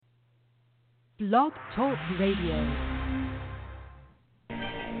Blog Talk Radio.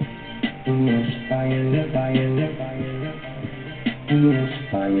 We inspire network.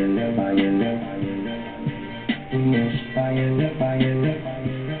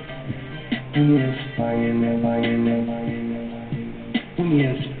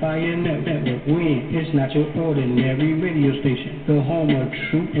 It's not your ordinary radio station. The home of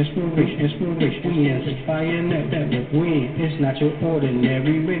true inspiration. We inspire network. It's not your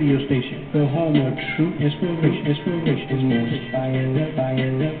ordinary radio station. The home of true inspiration. We inspire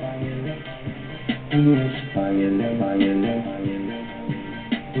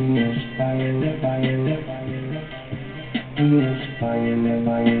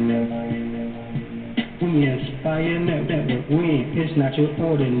We inspire network. It's not your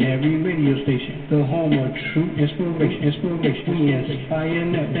ordinary radio station. The home of true inspiration. We inspire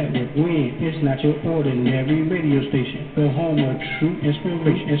network. It's not your ordinary radio station. The home of true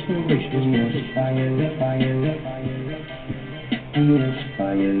inspiration.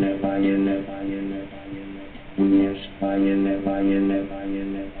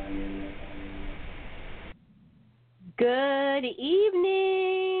 Good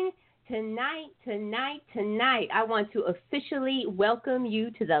evening. Tonight, I want to officially welcome you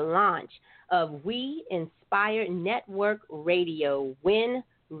to the launch of We Inspire Network Radio, WIN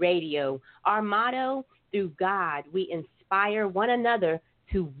Radio. Our motto, through God, we inspire one another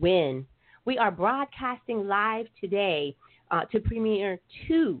to win. We are broadcasting live today to premiere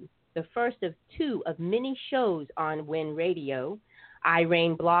the first of two of many shows on WIN Radio,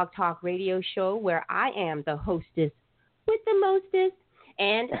 R.E.I.G.N Blog Talk Radio Show, where I am the hostess with the mostest.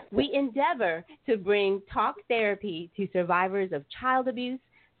 And we endeavor to bring talk therapy to survivors of child abuse,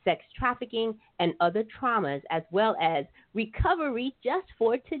 sex trafficking, and other traumas, as well as recovery just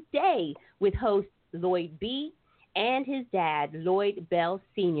for today with host Lloyd B. and his dad, Lloyd Bell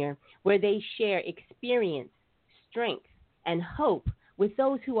Sr., where they share experience, strength, and hope with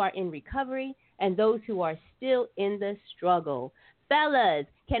those who are in recovery and those who are still in the struggle. Fellas,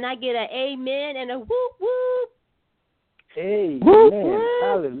 can I get an amen and a whoop whoop? Amen.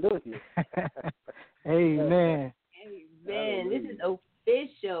 Hallelujah. Amen. Amen. This is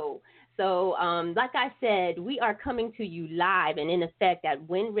official. So, like I said, we are coming to you live and in effect at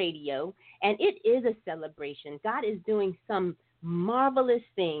WIN Radio, and it is a celebration. God is doing some marvelous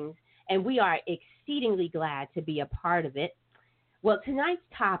things, and we are exceedingly glad to be a part of it. Well, tonight's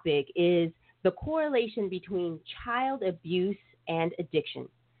topic is the correlation between child abuse and addiction.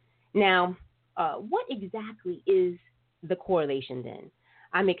 Now, what exactly is the correlation then?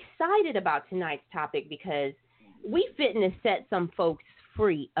 I'm excited about tonight's topic because we fitting to set some folks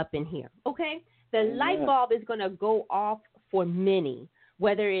free up in here, okay? The light bulb is going to go off for many,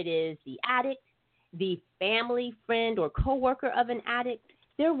 whether it is the addict, the family, friend, or coworker of an addict.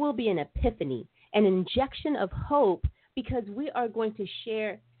 There will be an epiphany, an injection of hope, because we are going to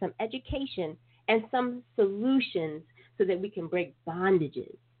share some education and some solutions so that we can break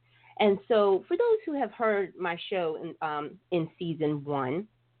bondages. And so for those who have heard my show in season 1,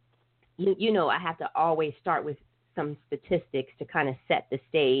 you know I have to always start with some statistics to kind of set the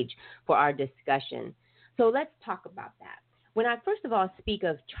stage for our discussion. So let's talk about that. When I first of all speak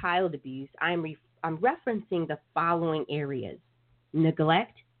of child abuse, I'm referencing the following areas: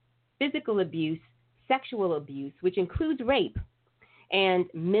 neglect, physical abuse, sexual abuse, which includes rape, and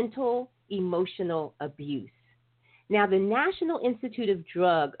mental, emotional abuse. Now, the National Institute of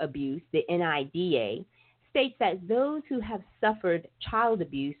Drug Abuse, the NIDA, states that those who have suffered child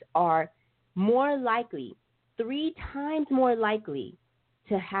abuse are more likely, 3 times more likely,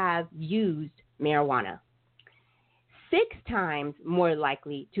 to have used marijuana, 6 times more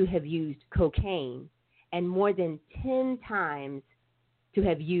likely to have used cocaine, and more than 10 times to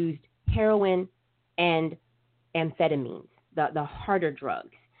have used heroin and amphetamines, the harder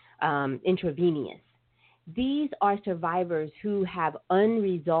drugs, intravenous. These are survivors who have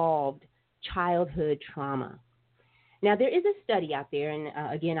unresolved childhood trauma. Now, there is a study out there, and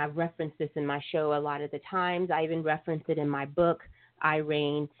again, I've referenced this in my show a lot of the times. I even referenced it in my book,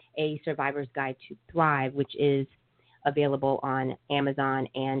 R.E.I.G.N, A Survivor's Guide to Thrive, which is available on Amazon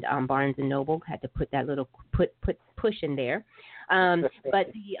and Barnes & Noble. Had to put that little push in there.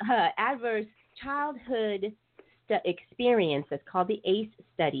 But the adverse childhood experience that's called the ACE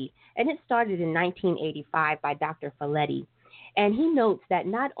study, and it started in 1985 by Dr. Folletti. And he notes that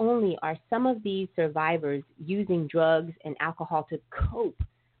not only are some of these survivors using drugs and alcohol to cope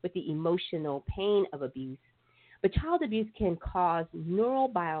with the emotional pain of abuse, but child abuse can cause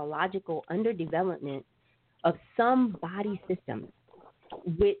neurobiological underdevelopment of some body systems,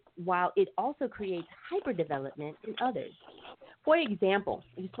 while it also creates hyperdevelopment in others. For example,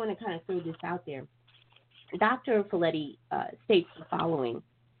 I just want to kind of throw this out there. Dr. Folletti states the following.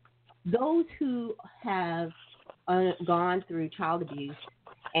 Those who have gone through child abuse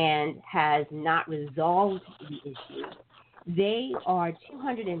and has not resolved the issue, they are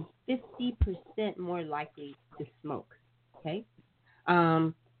 250% more likely to smoke. Okay,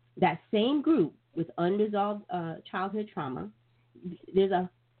 that same group with unresolved childhood trauma, there's a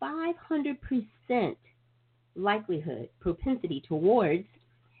 500% likelihood, propensity towards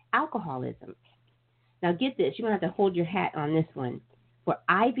alcoholism. Now get this, you're going to have to hold your hat on this one. For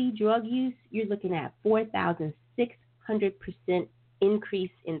IV drug use, you're looking at 4,600%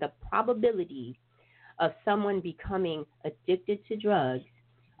 increase in the probability of someone becoming addicted to drugs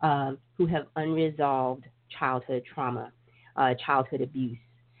who have unresolved childhood trauma, childhood abuse.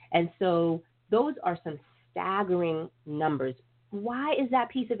 And so those are some staggering numbers. Why is that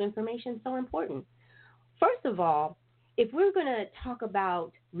piece of information so important? First of all, if we're going to talk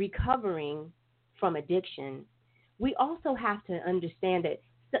about recovering from addiction, we also have to understand that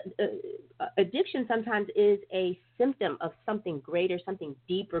addiction sometimes is a symptom of something greater, something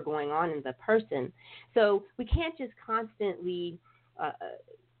deeper going on in the person. So we can't just constantly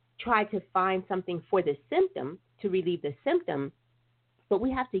try to find something for the symptom to relieve the symptom, but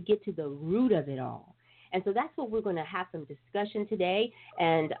we have to get to the root of it all. And so that's what we're going to have some discussion today,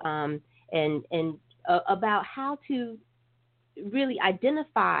 and about how to really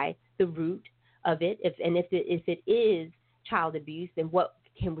identify the root of it, if it is child abuse, then what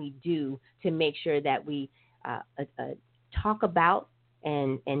can we do to make sure that we talk about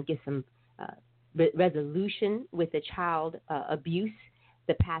and get some resolution with the child abuse,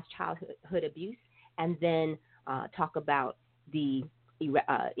 the past childhood abuse, and then talk about the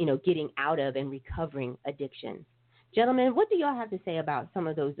getting out of and recovering addiction. Gentlemen, what do y'all have to say about some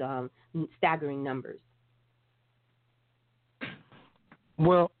of those staggering numbers?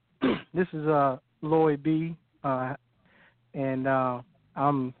 Well, this is Lloyd B. And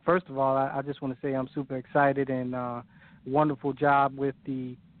first of all, I just want to say I'm super excited and wonderful job with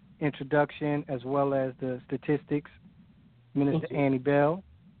the introduction as well as the statistics, Minister Annie Bell.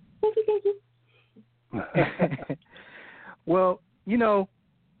 Thank you. Well,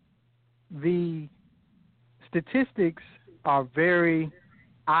 the statistics are very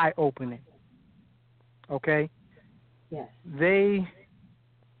eye-opening, okay? Yes. They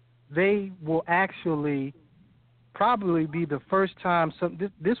will actually probably be the first time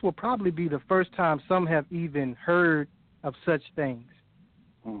this will probably be the first time some have even heard of such things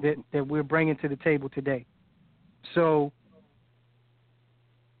that we're bringing to the table today. So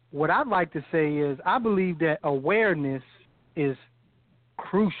what I'd like to say is I believe that awareness is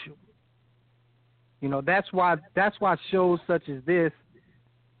crucial. That's why shows such as this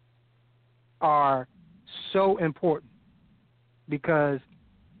are so important, because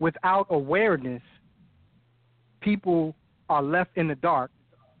without awareness, people are left in the dark.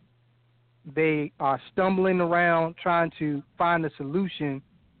 They are stumbling around trying to find a solution,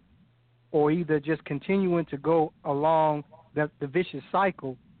 or either just continuing to go along the vicious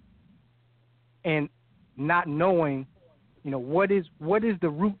cycle and not knowing, what is the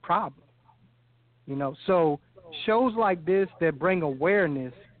root problem. So shows like this that bring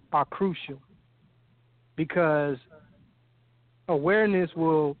awareness are crucial, because awareness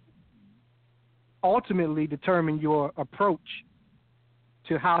will ultimately determine your approach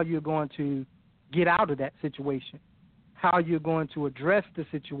to how you're going to get out of that situation, how you're going to address the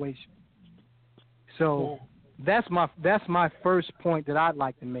situation. So that's my first point that I'd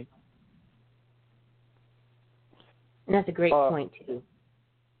like to make. And that's a great point too.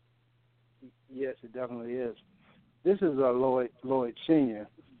 Yes, it definitely is. This is Lloyd Senior.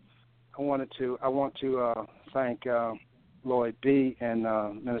 I want to thank Lloyd B. and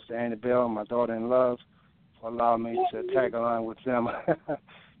Minister Annie Bell, my daughter-in-law, for allowing me to tag along with them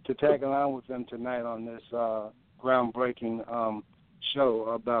tonight on this groundbreaking show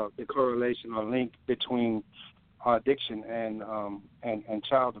about the correlation or link between addiction and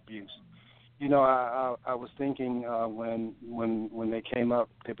child abuse. I was thinking when they came up,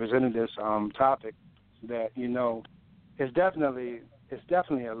 they presented this topic that it's definitely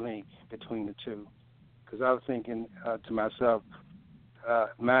a link between the two. Because I was thinking to myself,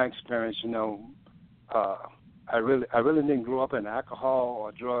 my experience, I really didn't grow up in alcohol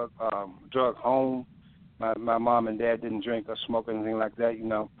or drug home. My mom and dad didn't drink or smoke or anything like that,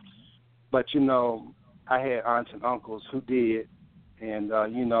 But I had aunts and uncles who did, and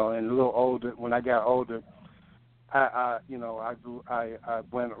and a little older. When I got older, I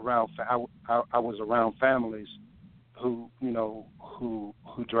went around. I was around families who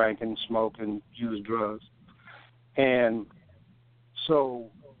drank and smoked and used drugs. And So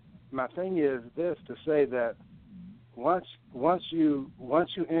my thing is this, to say that once you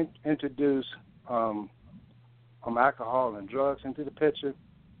introduce alcohol and drugs into the picture,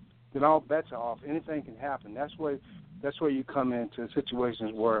 then all bets are off. Anything can happen. That's where you come into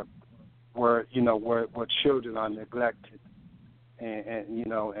situations where children are neglected,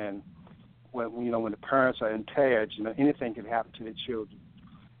 and when the parents are impaired, anything can happen to the children.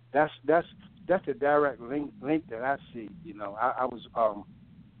 That's the direct link that I see. I was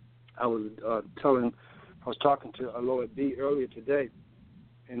talking to Lloyd B. earlier today,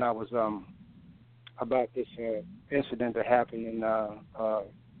 and I was about this incident that happened in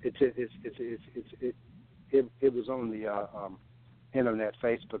it was on the internet,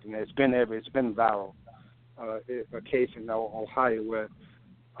 Facebook, and it's been viral. A case in Ohio where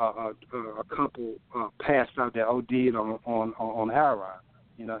a couple passed out, that OD'd on heroin,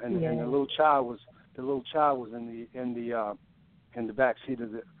 and the little child was in the back seat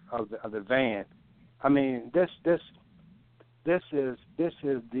of the van. I mean, this is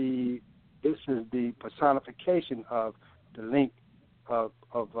the personification of the link of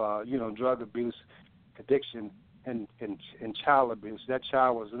drug abuse, addiction, and child abuse. That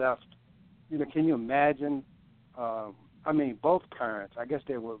child was left. Can you imagine? Both parents. I guess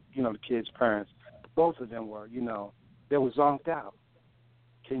they were, the kid's parents. Both of them were, they were zonked out.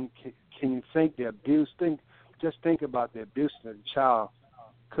 Can you think the abuse? Just think about the abuse that the child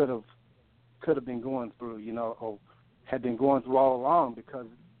could have been going through, or had been going through all along, because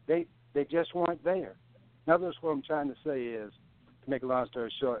they just weren't there. In other words, what I'm trying to say is, to make a long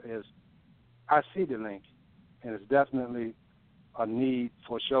story short, is I see the link, and it's definitely a need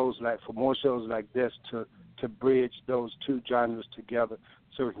for more shows like this to bridge those two genres together,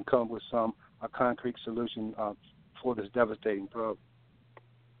 so we can come up with a concrete solution for this devastating problem.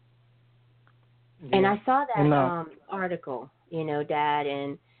 Yeah. And I saw that article, Dad,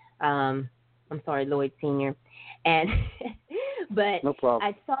 and I'm sorry, Lloyd Sr. And but no problem.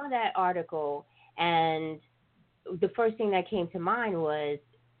 I saw that article, and the first thing that came to mind was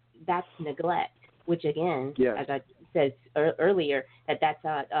that's neglect, which again, yes, as I said earlier, that's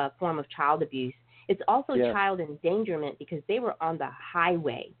a form of child abuse. It's also child endangerment, because they were on the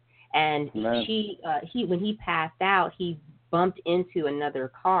highway, and he when he passed out, he bumped into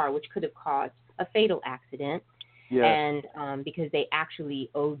another car, which could have caused a fatal accident. Yes. And because they actually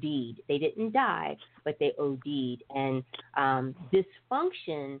OD'd. They didn't die, but they OD'd. And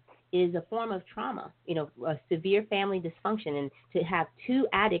dysfunction is a form of trauma, a severe family dysfunction. And to have two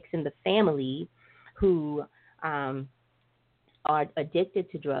addicts in the family who are addicted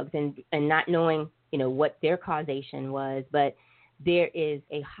to drugs and not knowing, what their causation was, but there is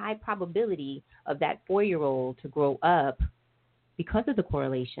a high probability of that 4-year-old to grow up, because of the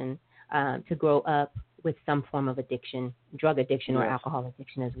correlation, to grow up with some form of addiction, drug addiction or alcohol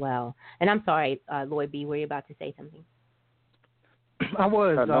addiction as well. And I'm sorry, Lloyd B., were you about to say something? I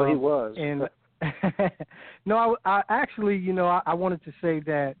was. No, he was. And no, I actually, I wanted to say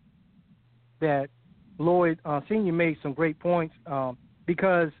that Lloyd Sr. made some great points,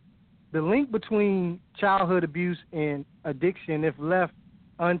 because the link between childhood abuse and addiction, if left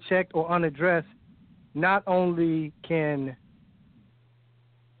unchecked or unaddressed, not only can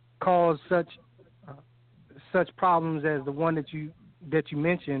cause such problems as the one that you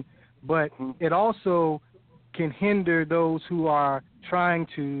mentioned, but it also can hinder those who are trying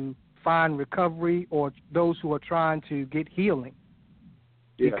to find recovery, or those who are trying to get healing.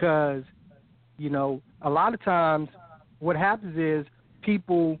 Yes. Because, a lot of times what happens is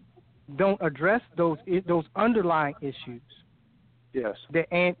people don't address those underlying issues. Yes.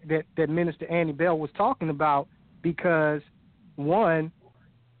 That Minister Annie Bell was talking about, because one,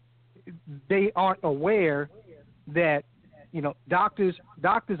 they aren't aware that, doctors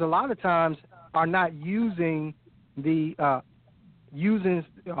a lot of times are not using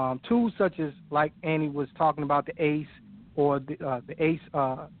tools such as, like Annie was talking about, the ACE or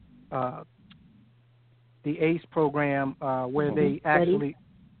the ACE program, where they actually,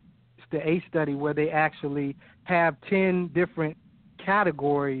 the ACE study, where they actually have 10 different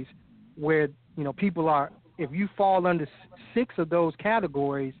categories where, people are, if you fall under 6 of those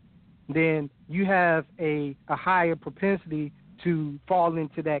categories, then you have a higher propensity to fall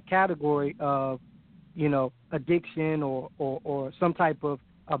into that category of, addiction or some type of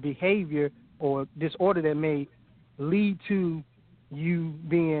a behavior or disorder that may lead to you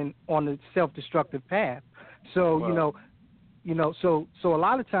being on the self-destructive path. So, wow. So a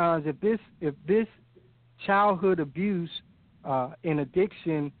lot of times, if this childhood abuse and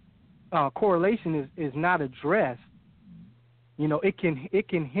addiction correlation is not addressed, it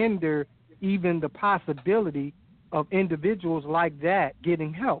can hinder even the possibility of individuals like that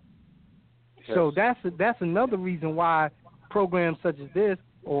getting help. Yes. So that's another reason why programs such as this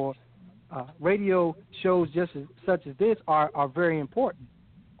or radio shows such as this are very important.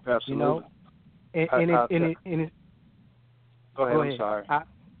 Absolutely. You know, and it go ahead. Go I'm ahead. sorry.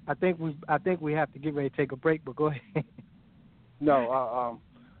 I think we have to get ready to take a break, but go ahead. No.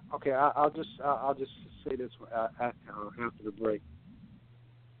 Okay. I'll just say this after the break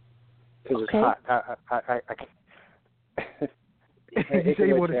because it's hot. I can't. You say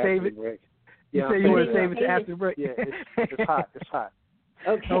you want to save it? Yeah, you say you want to save it after the break? Yeah, it's hot. It's hot.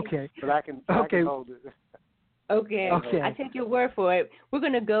 Okay. But I can hold it. Okay. I take your word for it. We're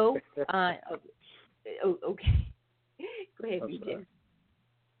going to go. Okay. Go ahead, BJ.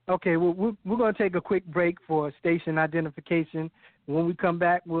 Okay, well, we're going to take a quick break for station identification. When we come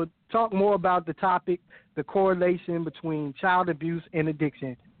back, we'll talk more about the topic, the correlation between child abuse and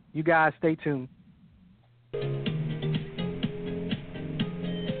addiction. You guys stay tuned.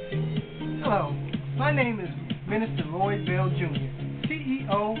 Hello, my name is Minister Lloyd Bell Jr.,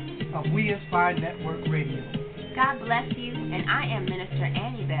 CEO of We Inspire Network Radio. God bless you, and I am Minister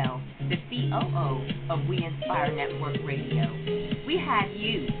Annie Bell, the COO of We Inspire Network Radio. We had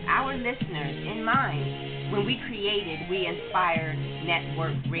you, our listeners, in mind when we created We Inspire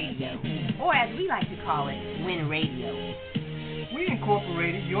Network Radio, or as we like to call it, WIN Radio. We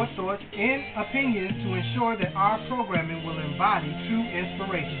incorporated your thoughts and opinions to ensure that our programming will embody true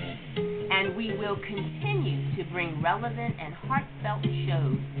inspiration. And we will continue to bring relevant and heartfelt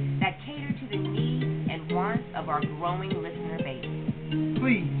shows that cater to the needs and wants of our growing listener base.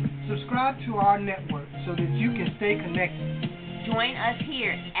 Please subscribe to our network so that you can stay connected. Join us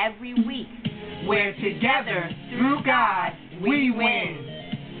here every week, where together, through God, we win.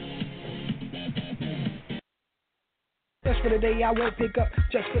 Just for the day I won't pick up,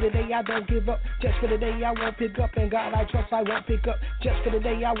 just for the day I don't give up, just for the day I won't pick up, and God I trust I won't pick up, just for the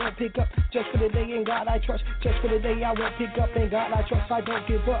day I won't pick up, just for the day in God I trust, just for the day I won't pick up, and God I trust I don't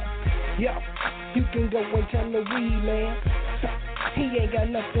give up. Yeah, you can go and tell the weed man, he ain't got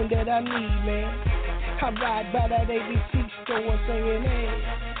nothing that I need, man. I ride by that ABC store saying, hey,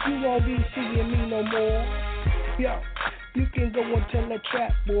 you won't be seeing me no more. Yo, you can go and tell the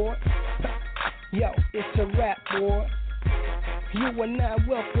trap boy, yo, it's a rap boy. You are not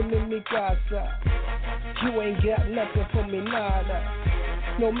welcome in me casa. You ain't got nothing for me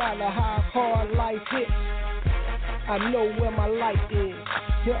nada. No matter how hard life hits, I know where my light is.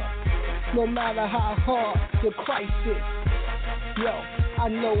 Yo, no matter how hard the crisis, yo, I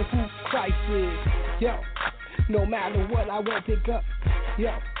know who Christ is. Yo, no matter what I won't pick up.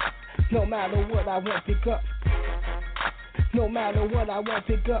 Yo, no matter what I won't pick up. No matter what I won't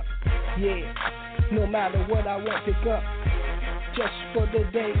pick up. Yeah, no matter what I won't pick up. Just for the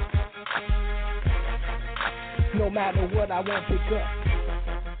day. No matter what I won't pick up.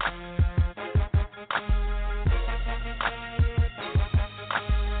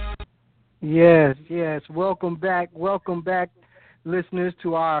 Yes. Welcome back, listeners,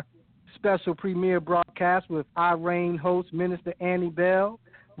 to our special premiere broadcast with R.E.I.G.N host, Minister Annie Bell,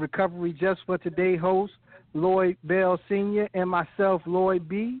 Recovery Just for Today host, Lloyd Bell Sr., and myself, Lloyd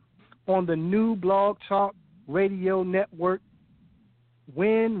B., on the new Blog Talk Radio Network,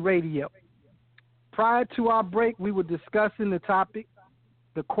 WIN Radio. Prior to our break, we were discussing the topic,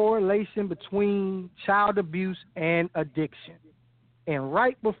 the correlation between child abuse and addiction. And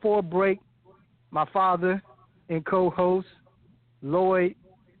right before break, my father and co-host, Lloyd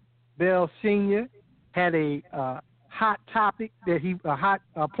Bell Sr., had a hot topic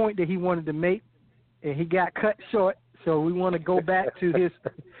a point that he wanted to make, and he got cut short. So we want to go back to his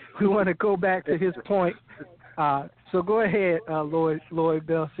point. So go ahead, Lloyd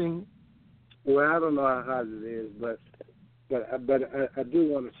Bell Sr. Well, I don't know how hard it is, but I do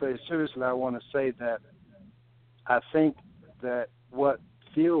want to say, seriously, I want to say that I think that what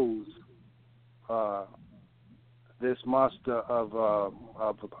fuels this monster of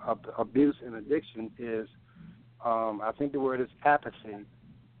abuse and addiction is, I think the word is apathy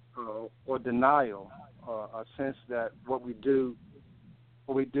or denial, a sense that what we do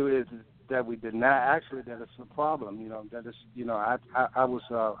is that we deny actually that it's a problem.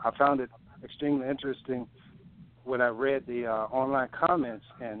 I found it extremely interesting when I read the online comments,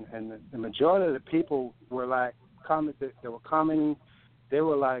 and the majority of the people were like they were commenting. They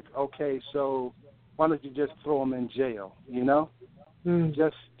were like, okay, so why don't you just throw them in jail?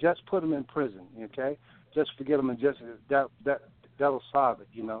 Just put them in prison, okay? Just forget them and just that'll solve it,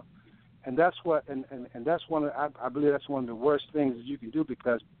 And that's what, and that's I believe that's one of the worst things that you can do,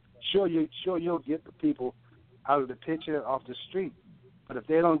 because sure you'll get the people out of the picture off the street, but if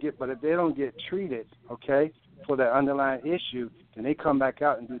they don't get treated, okay, for that underlying issue, then they come back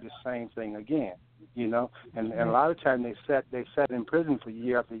out and do the same thing again. And a lot of times they sat in prison for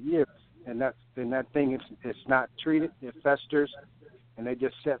year after year, and that thing it's not treated, it festers, and they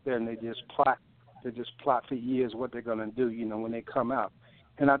just sit there and they just plot for years what they're going to do, when they come out.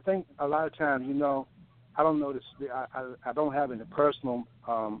 And I think a lot of times, I don't know this. I don't have any personal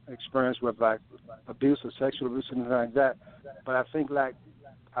experience with like abuse or sexual abuse and anything like that. But I think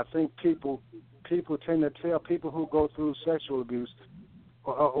people tend to tell people who go through sexual abuse,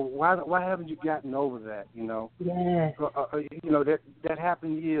 why haven't you gotten over that? Yes. That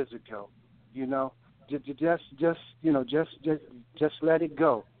happened years ago. Just let it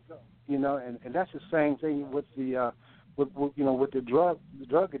go. And that's the same thing with the with the drug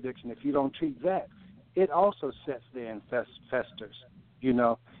addiction. If you don't treat that, it also sets there and festers,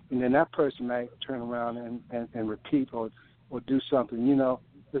 and then that person may turn around and repeat or do something,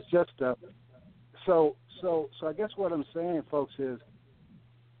 It's just so I guess what I'm saying, folks, is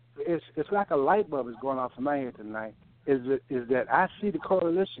it's like a light bulb is going off in my head tonight. Is that I see the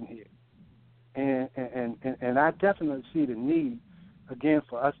correlation here, and I definitely see the need again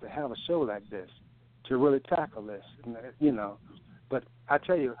for us to have a show like this to really tackle this, But I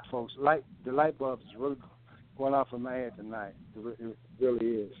tell you, folks, the light bulb is really going off in my head tonight. It really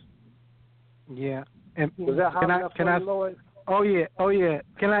is. Yeah. And was that hot enough for you, Lloyd? Oh yeah.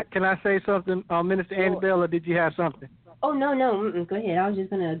 Can I say something, Minister Sure. Annie Bell, or did you have something? Oh no. Go ahead. I was just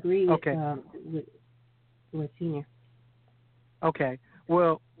going to agree with with Senior. Okay.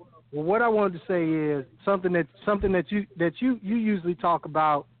 Well, what I wanted to say is something that you usually talk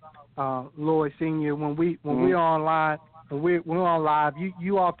about, Lloyd Senior, when we're online. When we're on live,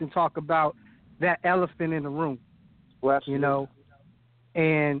 you often talk about that elephant in the room. Well, absolutely.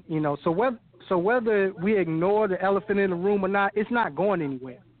 So whether we ignore the elephant in the room or not, it's not going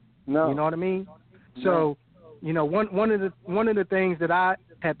anywhere. No. You know what I mean? No. So, one of the things that I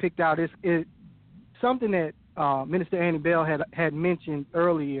had picked out is something that Minister Annie Bell had mentioned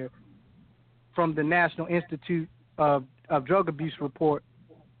earlier from the National Institute of Drug Abuse report.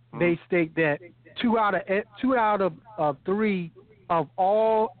 They state that 2 out of 3 of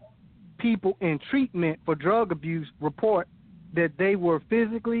all people in treatment for drug abuse report that they were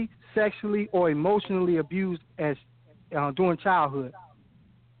physically, sexually, or emotionally abused as during childhood.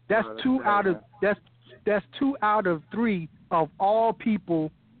 That's two out of 3 of all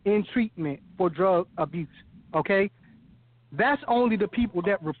people in treatment for drug abuse. Okay, that's only the people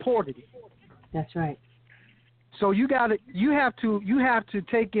that reported it. That's right. So you have to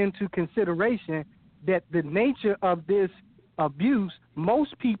take into consideration that the nature of this abuse,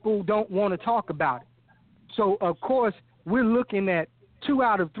 most people don't want to talk about it. So of course we're looking at 2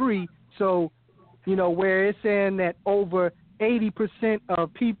 out of 3. So, where it's saying that over 80%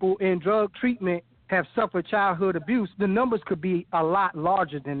 of people in drug treatment have suffered childhood abuse, the numbers could be a lot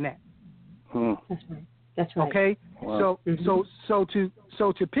larger than that. That's right. Okay. Wow. So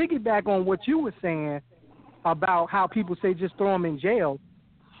to piggyback on what you were saying about how people say just throw them in jail,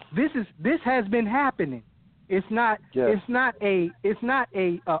 this has been happening. It's not a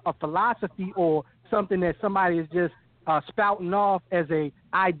philosophy or something that somebody is just spouting off as a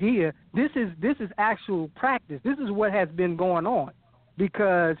idea. This is actual practice. This is what has been going on,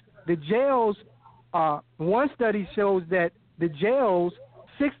 because the jails. One study shows that the jails,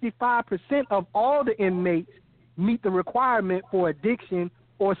 65% of all the inmates meet the requirement for addiction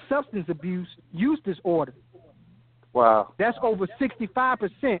or substance abuse use disorder. Wow. That's over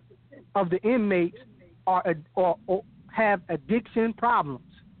 65% of the inmates or have addiction problems.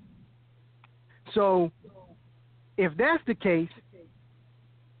 So if that's the case,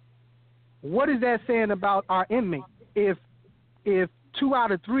 what is that saying about our inmates? If 2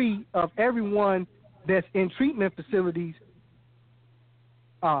 out of 3 of everyone that's in treatment facilities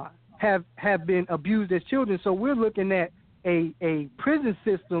have been abused as children, so we're looking at a prison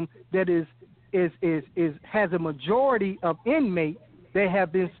system that has a majority of inmates that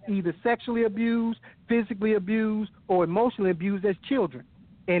have been either sexually abused, physically abused, or emotionally abused as children.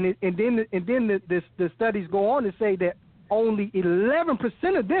 And then the studies go on to say that only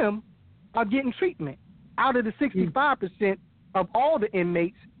 11% of them are getting treatment out of the 65% of all the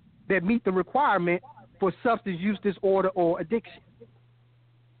inmates that meet the requirement for substance use disorder or addiction.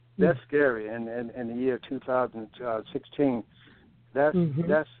 That's scary. And in the year 2016, that's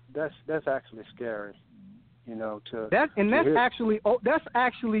actually scary.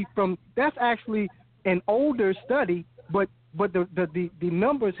 That's actually an older study, but the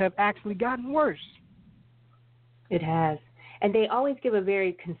numbers have actually gotten worse. It has. And they always give a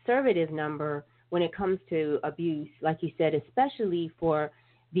very conservative number when it comes to abuse, like you said, especially for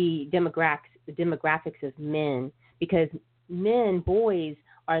the demographics the demographics of men, because boys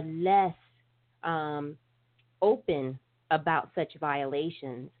are less open about such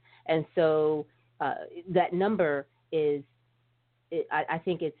violations, and so that number is, I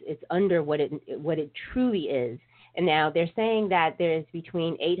think it's under what it truly is. And now they're saying that there is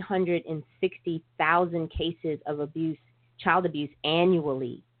between 860,000 cases of child abuse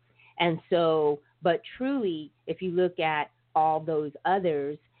annually, and so, but truly, if you look at all those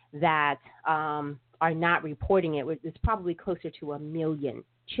others that are not reporting it, it's probably closer to 1 million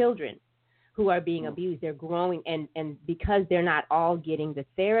children who are being abused. They're growing, and because they're not all getting the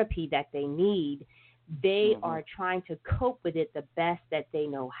therapy that they need, they are trying to cope with it the best that they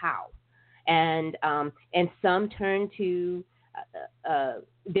know how. And some turn to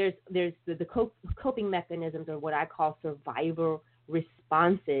there's the coping mechanisms, or what I call survival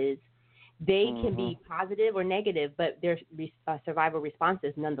responses. They can be positive or negative, but they're survival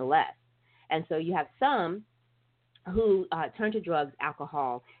responses nonetheless. And so you have some who turn to drugs,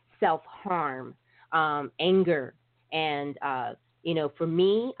 alcohol, self-harm, anger. And, for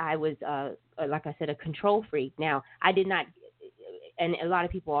me, I was, like I said, a control freak. Now, I did not, and a lot of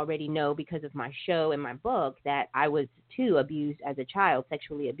people already know because of my show and my book, that I was, too, abused as a child,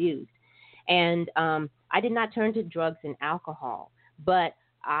 sexually abused. And I did not turn to drugs and alcohol, but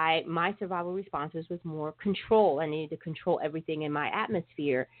my survival responses was more control. I needed to control everything in my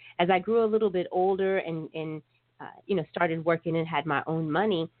atmosphere. As I grew a little bit older and started working and had my own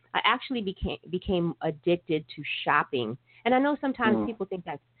money, I actually became addicted to shopping. And I know sometimes people think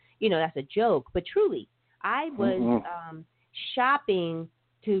that's a joke, but truly, I was shopping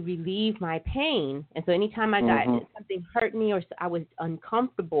to relieve my pain. And so anytime I got something hurt me or I was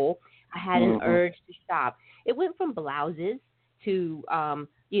uncomfortable, I had an urge to shop. It went from blouses to,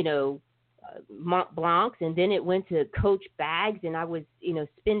 Mont Blancs, and then it went to Coach bags, and I was,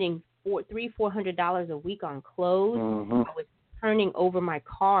 spending $400 a week on clothes. I was turning over my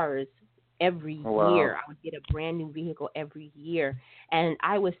cars every year. I would get a brand new vehicle every year, and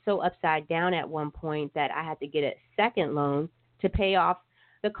I was so upside down at one point that I had to get a second loan to pay off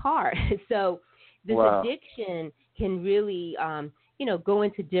the car. So this addiction can really, go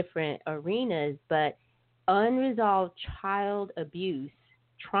into different arenas, but unresolved child abuse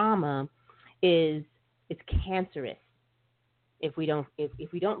trauma it's cancerous. If we don't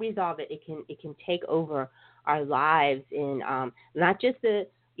resolve it, it can take over our lives in not just the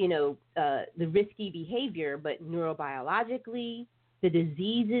risky behavior, but neurobiologically, the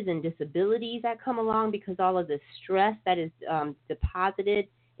diseases and disabilities that come along because all of the stress that is deposited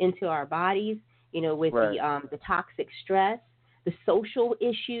into our bodies, with the toxic stress, the social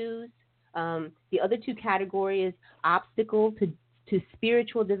issues. The other two categories, obstacle to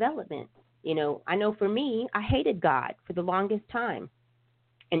spiritual development. I know for me, I hated God for the longest time.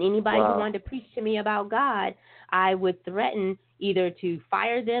 And anybody who wanted to preach to me about God, I would threaten either to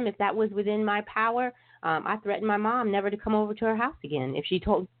fire them if that was within my power. I threatened my mom never to come over to her house again if she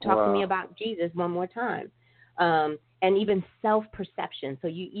talked to me about Jesus one more time. And even self-perception. So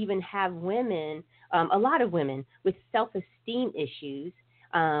you even have women, a lot of women with self-esteem issues,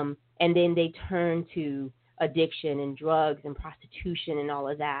 and then they turn to addiction and drugs and prostitution and all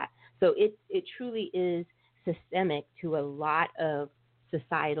of that. So it truly is systemic to a lot of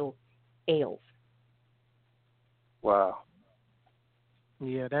societal ails. Wow.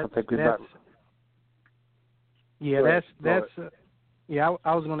 Yeah, I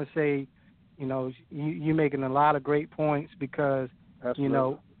was going to say, you're making a lot of great points because,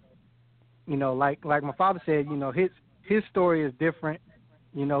 Absolutely. like my father said, his story is different,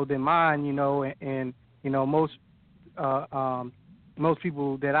 than mine, and most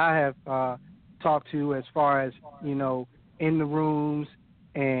people that I have talked to as far as, in the rooms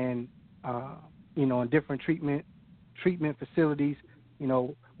and, in different treatment facilities,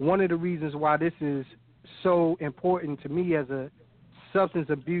 one of the reasons why this is so important to me as a substance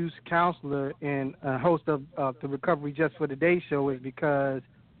abuse counselor and a host of the Recovery Just for the Day show is because,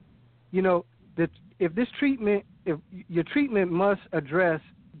 if your treatment must address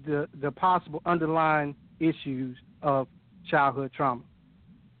the possible underlying issues of childhood trauma.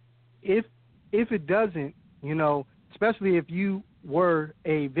 If it doesn't, especially if you were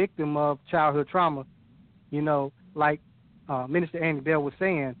a victim of childhood trauma, like Minister Annie Bell was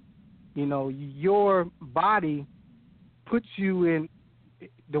saying, your body puts you in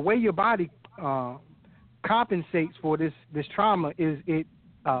the way your body compensates for this trauma is it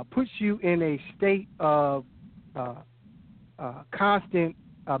puts you in a state of constant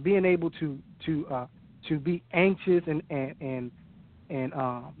being able to be anxious and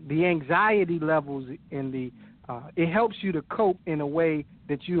the anxiety levels and the it helps you to cope in a way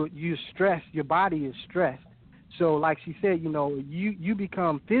that you're stressed. Your body is stressed. So, like she said, you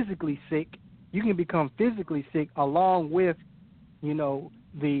become physically sick. You can become physically sick along with,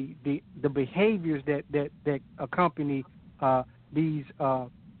 the behaviors that accompany these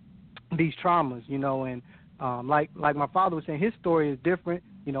traumas. And like my father was saying, his story is different.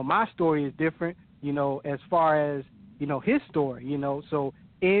 My story is different. As far as his story. So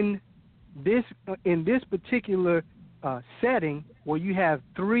in this particular setting where you have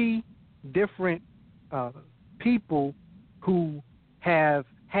three different people who have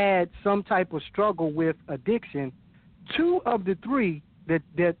had some type of struggle with addiction, two of the three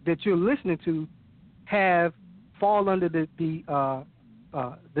that you're listening to fall under the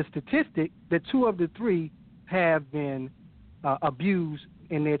statistic that two of the three have been abused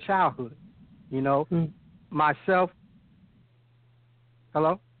in their childhood. Myself.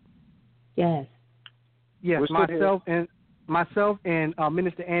 Hello? Yes. Yes, myself and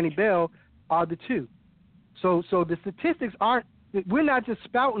Minister Annie Bell are the two. So the statistics aren't. We're not just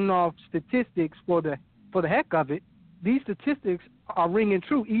spouting off statistics for the heck of it. These statistics are ringing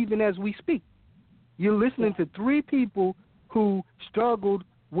true even as we speak. You're listening to three people who struggled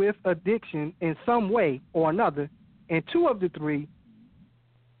with addiction in some way or another, and two of the three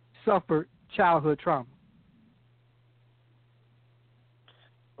suffered childhood trauma.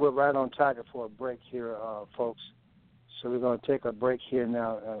 We're right on target for a break here, folks. So we're going to take a break here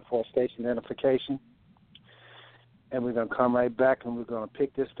now for station identification. And we're going to come right back and we're going to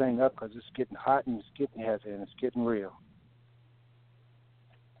pick this thing up because it's getting hot and it's getting heavy and it's getting real.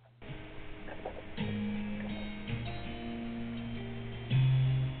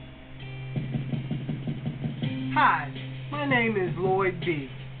 Hi, my name is Lloyd B.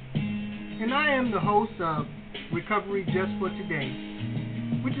 And I am the host of Recovery Just for Today,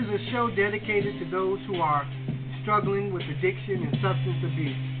 which is a show dedicated to those who are struggling with addiction and substance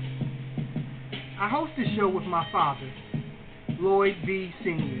abuse. I host the show with my father, Lloyd B.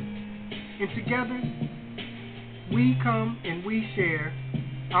 Sr., and together we come and we share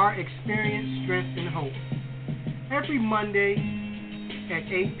our experience, strength, and hope. Every Monday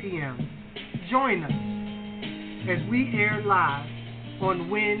at 8 p.m., join us as we air live on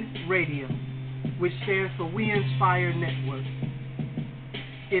R.E.I.G.N Radio, which stands for We Inspire Network.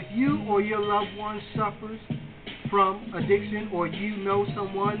 If you or your loved one suffers from addiction or you know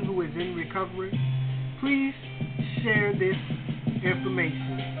someone who is in recovery, please share this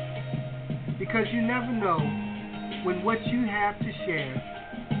information because you never know when what you have to share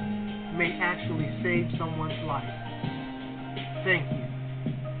may actually save someone's life. Thank you,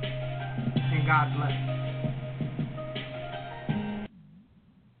 and God bless.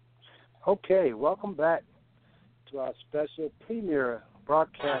 Okay, welcome back to our special premiere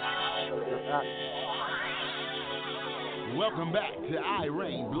broadcast. Welcome back to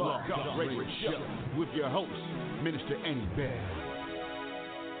R.E.I.G.N Blog Talk Radio Show with your host, Minister Annie Bell.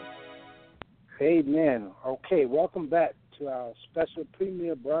 Amen. Okay, welcome back to our special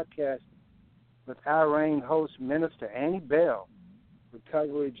premiere broadcast with R.E.I.G.N host, Minister Annie Bell.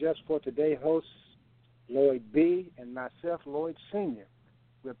 Recovery Just for Today hosts, Lloyd B. and myself, Lloyd Sr.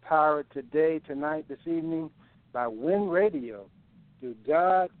 We're powered tonight, this evening, by R.E.I.G.N Radio, through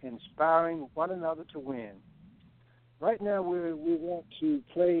God inspiring one another to win. Right now, we want to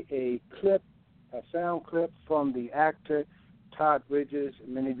play a sound clip from the actor Todd Bridges.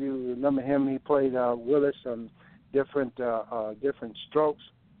 Many of you remember him. He played Willis on different strokes.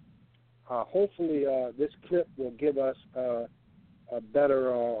 Hopefully, this clip will give us a better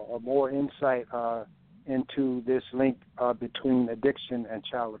or more insight into this link between addiction and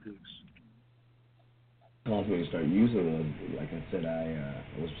child abuse. Also, when you start using them, like I said,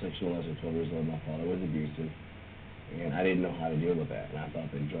 I was sexual molested at 12 years old. My father was abusive, and I didn't know how to deal with that. And I thought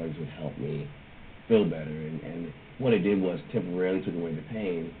that drugs would help me feel better. And what it did was temporarily took away the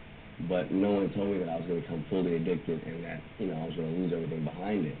pain, but no one told me that I was going to become fully addicted and that I was going to lose everything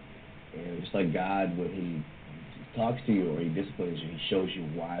behind it. And just like God, when He talks to you or He disciplines you, He shows you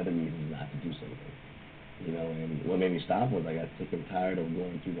why the reason not to do something. And what made me stop was I got sick and tired of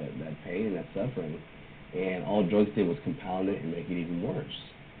going through that pain and that suffering. And all drugs did was compound it and make it even worse.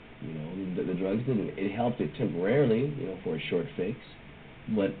 The drugs didn't. It helped it temporarily, for a short fix,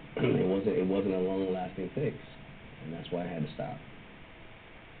 but it wasn't a long-lasting fix, and that's why I had to stop.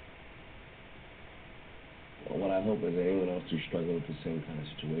 Well, what I hope is that anyone else who's struggling with the same kind of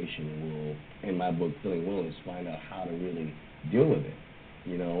situation will, in my book, Feeling Willis, find out how to really deal with it.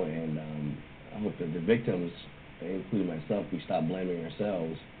 And I hope that the victims, including myself, we stop blaming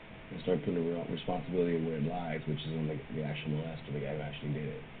ourselves and start putting the responsibility where it lies, which is on the actual molester, the guy who actually did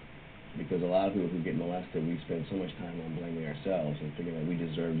it. Because a lot of people who get molested, we spend so much time on blaming ourselves and thinking that we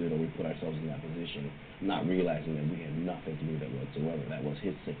deserved it or we put ourselves in that position, not realizing that we had nothing to do with it whatsoever. That was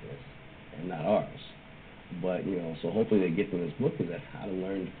his sickness and not ours. But, so hopefully they get from this book is that how to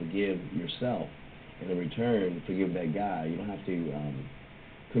learn to forgive yourself and in return forgive that guy. You don't have to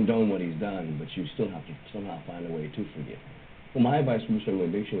condone what he's done, but you still have to somehow find a way to forgive him. Well, my advice for struggling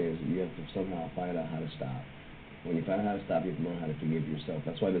with addiction is you have to somehow find out how to stop. When you find out how to stop, you have to learn how to forgive yourself.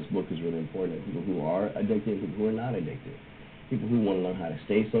 That's why this book is really important. People who are addicted, people who are not addicted, people who want to learn how to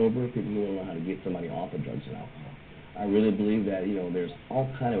stay sober, people who want to learn how to get somebody off of drugs and alcohol. I really believe that, there's all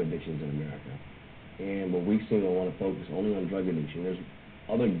kind of addictions in America. And what we seem to want to focus only on drug addiction. There's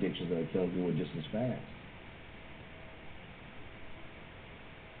other addictions that are killing people just as fast.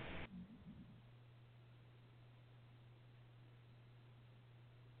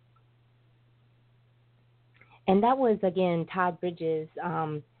 And that was, again, Todd Bridges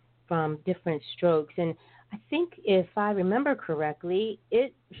from Different Strokes. And I think if I remember correctly,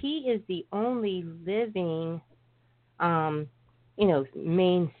 he is the only living,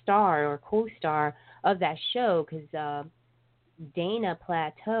 main star or co-star of that show, because Dana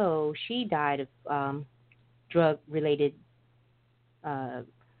Plateau, she died of drug-related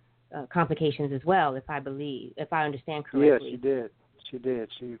complications as well, if I understand correctly. Yeah, she did. She did.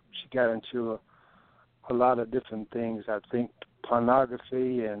 She got into a lot of different things. I think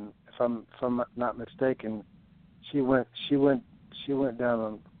pornography, and if I'm not mistaken, she went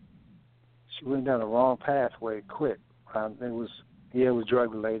down the wrong pathway quick. It was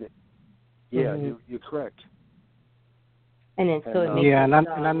drug related. Yeah, Mm-hmm. you're correct. And then so it makes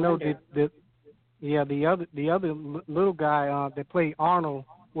and I know that the other little guy that played Arnold,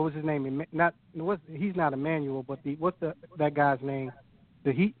 what was his name? He's not Emmanuel, but what's that guy's name?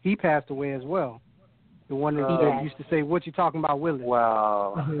 He passed away as well. The one that used to say, "What you talking about, Willis?"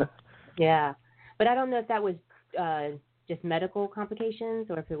 Wow. Mm-hmm. Yeah, but I don't know if that was just medical complications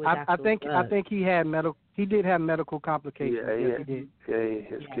or if it was actual. I think he had He did have medical complications. Yeah, yes, he did.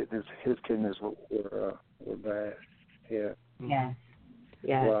 Yeah, his kidneys were bad. Yeah. Yes.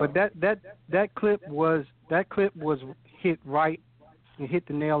 Yeah. Wow. But that clip was hit right and hit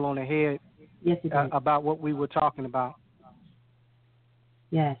the nail on the head. Yes, it did. About what we were talking about.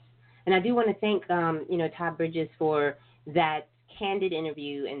 Yes. And I do want to thank, Todd Bridges for that candid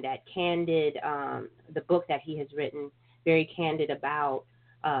interview and that candid, the book that he has written, very candid about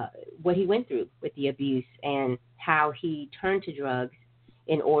what he went through with the abuse and how he turned to drugs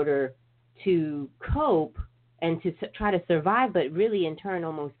in order to cope and to try to survive, but really in turn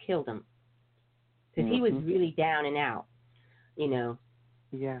almost killed him. Because he was really down and out,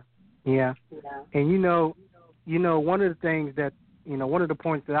 Yeah. And one of the things that, one of the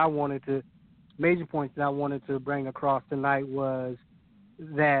points that major points that I wanted to bring across tonight was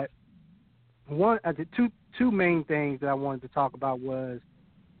that two main things that I wanted to talk about was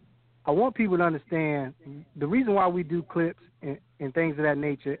I want people to understand the reason why we do clips and things of that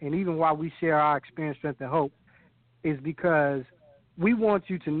nature, and even why we share our experience, strength, and hope, is because we want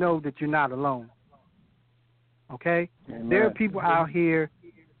you to know that you're not alone. Okay? Amen. There are people out here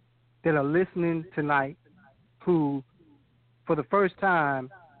that are listening tonight who, for the first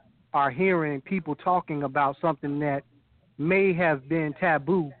time, are hearing people talking about something that may have been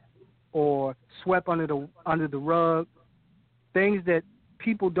taboo or swept under the rug, things that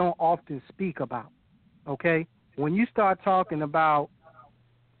people don't often speak about. Okay? When you start talking about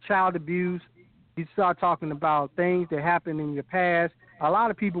child abuse, you start talking about things that happened in your past, a lot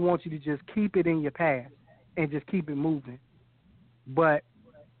of people want you to just keep it in your past and just keep it moving. But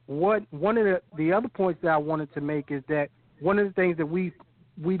one of the other points that I wanted to make is that one of the things that we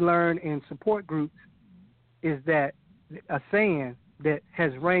learn in support groups is that a saying that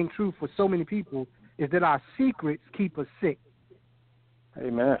has rang true for so many people is that our secrets keep us sick.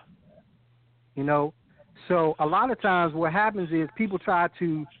 Amen. So a lot of times what happens is people try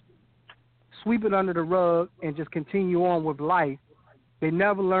to sweep it under the rug and just continue on with life. They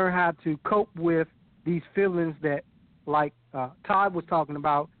never learn how to cope with these feelings that, like Todd was talking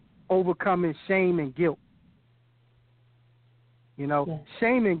about, overcoming shame and guilt.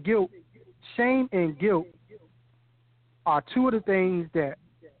 Shame and guilt are two of the things that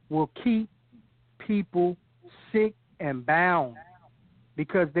will keep people sick and bound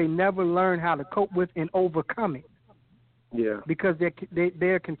because they never learn how to cope with and overcome it. Yeah. Because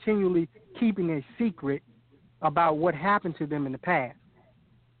they're continually keeping a secret about what happened to them in the past.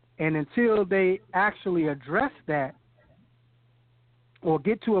 And until they actually address that or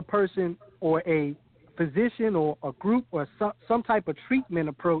get to a person or a physician or a group or some type of treatment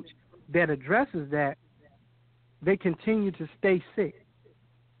approach that addresses that, they continue to stay sick.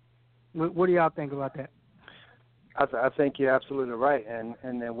 What do y'all think about that? I think you're absolutely right, and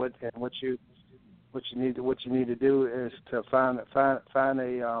then what you need to do is to find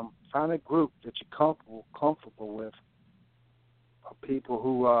a group that you're comfortable with, people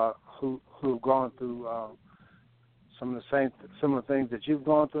who've gone through some of the things that you've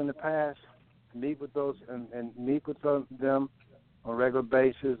gone through in the past. Meet with those and meet with them on a regular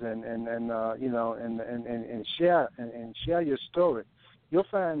basis, and share your story. You'll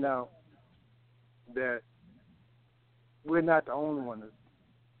find out that we're not the only ones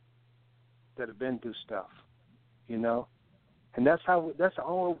that have been through stuff, and that's the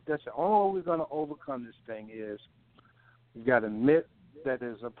only way we're going to overcome this thing is we've got to admit that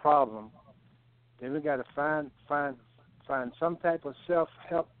there's a problem. Then we got to find some type of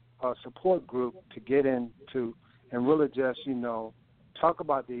self-help support group to get into and really just talk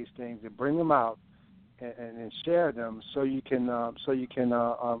about these things and bring them out and share them so you can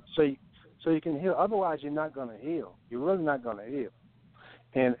heal. Otherwise, you're not going to heal. You're really not going to heal.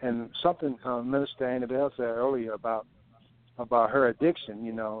 And something Minister Annabelle said earlier about her addiction,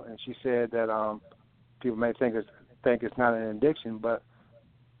 and she said that people may think it's not an addiction, but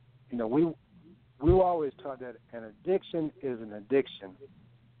we were always taught that an addiction is an addiction,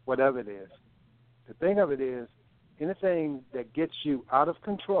 whatever it is. The thing of it is, anything that gets you out of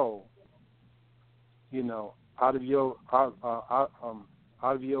control, out of your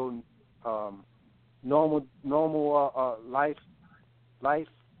normal life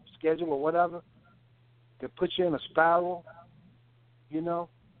schedule or whatever, that puts you in a spiral,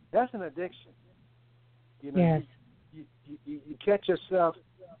 that's an addiction. Yes. You catch yourself,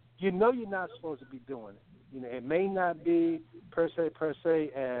 you're not supposed to be doing it. It may not be per se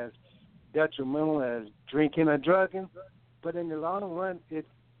as detrimental as drinking or drugging, but in the long run, it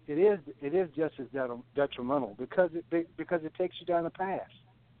is just as detrimental because it takes you down the path.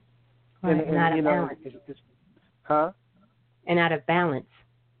 Right, and out of balance. And out of balance.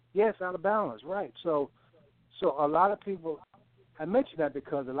 Yes, out of balance, right. So a lot of people, I mention that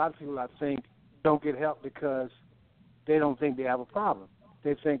because a lot of people, I think, don't get help because they don't think they have a problem.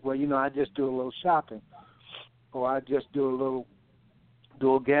 They think, well, I just do a little shopping, or I just do a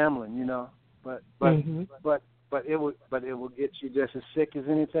little gambling, But it will get you just as sick as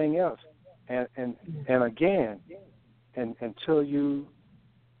anything else. And again, until you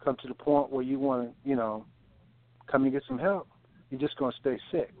come to the point where you want to, come and get some help, you're just going to stay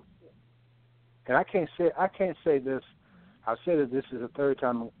sick. And I can't say this. I've said it. This is the third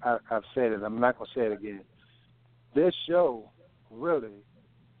time I've said it. I'm not going to say it again. This show, really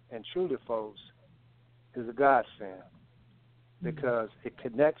and truly, folks, is a godsend because it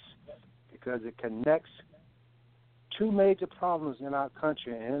connects two major problems in our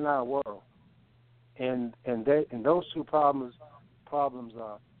country and in our world, and those two problems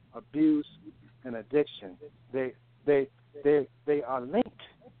are abuse and addiction. They are linked.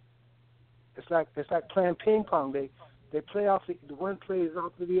 It's like playing ping pong. They play off the one plays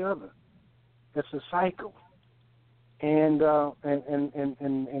off of the other. It's a cycle, and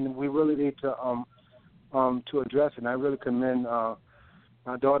we really need to address it. And I really commend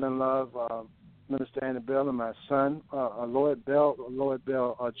my daughter-in-law, Minister Annabelle, and my son, Lloyd Bell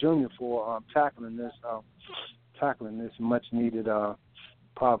Jr. for tackling this much-needed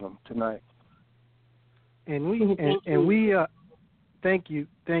problem tonight. And we thank you.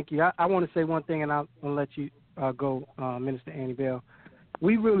 I want to say one thing, and I'll let you go, Minister Annabelle.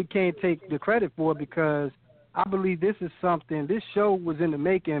 We really can't take the credit for it because I believe this show was in the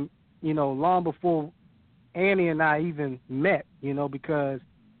making, long before Annie and I even met, because,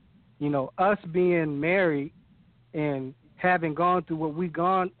 us being married and having gone through what we've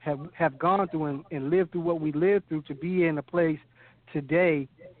have gone through and lived through what we lived through to be in a place today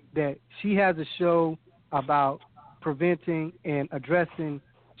that she has a show about preventing and addressing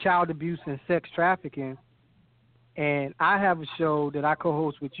child abuse and sex trafficking. And I have a show that I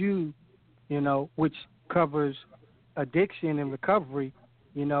co-host with you, which covers addiction and recovery.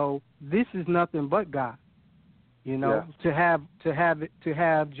 This is nothing but God. To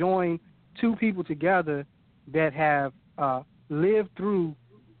have joined two people together that have lived through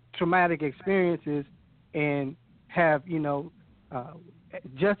traumatic experiences and have,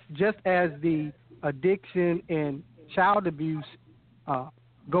 just as the addiction and child abuse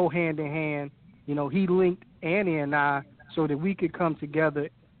go hand in hand, he linked Annie and I so that we could come together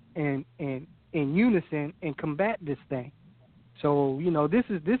and in unison and combat this thing. So, this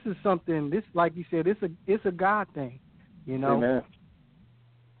is something, this, like you said, it's a God thing, Amen.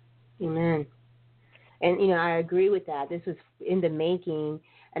 Amen. And, I agree with that. This was in the making.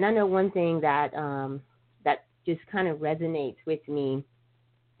 And I know one thing that that just kind of resonates with me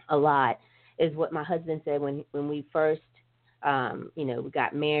a lot is what my husband said when we first, we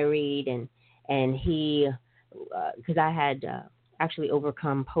got married, and he, because I had actually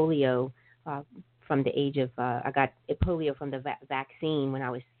overcome polio from the age of, I got polio from the vaccine when I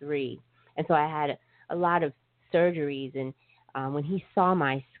was 3. And so I had a lot of surgeries. And when he saw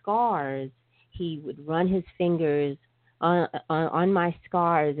my scars, he would run his fingers on my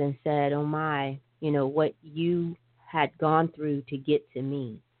scars and said, oh my, what you had gone through to get to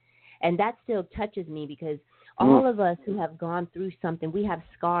me. And that still touches me because all of us who have gone through something, we have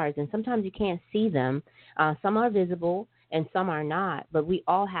scars, and sometimes you can't see them. Some are visible and some are not, but we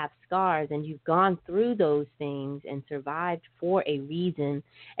all have scars, and you've gone through those things and survived for a reason.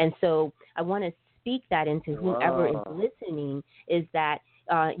 And so I want to speak that into whoever is listening, is that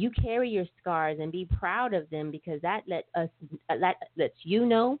you carry your scars and be proud of them, because that lets you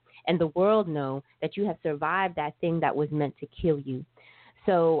know and the world know that you have survived that thing that was meant to kill you.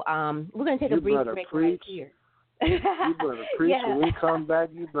 So we're going to take a brief break right here. You better preach. Yeah. When we come back,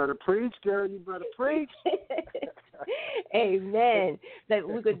 you better preach, girl. You better preach. Amen. But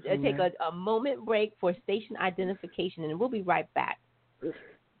we're going to take a moment break for station identification, and we'll be right back.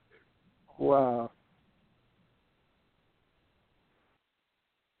 Wow.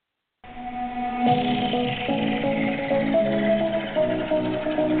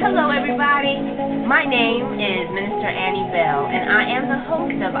 Hello, everybody. My name is Minister Annie Bell, and I am the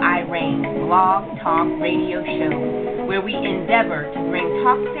host of R.E.I.G.N, blog talk radio show, where we endeavor to bring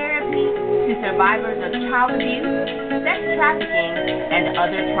talk therapy to survivors of child abuse, sex trafficking, and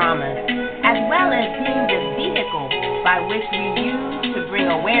other traumas, as well as being the vehicle by which we use to bring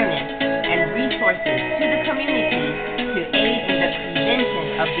awareness and resources to the community to aid in the prevention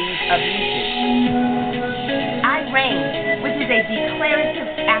of these abuses. R.E.I.G.N, which is a declarative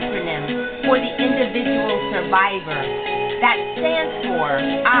acronym for the individual survivor, that stands for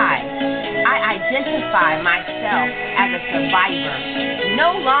I identify myself as a survivor,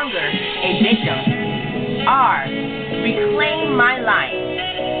 no longer a victim. R, reclaim my life.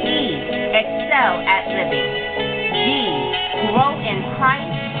 E, excel at living. D, grow in Christ.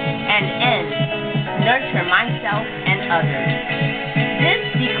 And N, nurture myself and others. This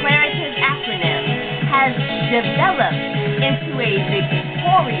declarative acronym has developed into a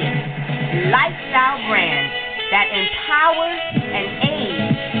victorious lifestyle brand that empowers and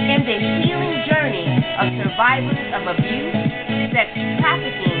aids in the healing journey of survivors of abuse, sex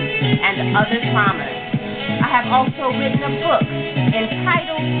trafficking, and other traumas. I have also written a book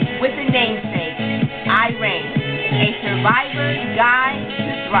entitled with the namesake, R.E.I.G.N, A Survivor's Guide to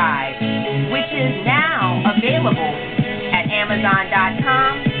Thrive, which is now available at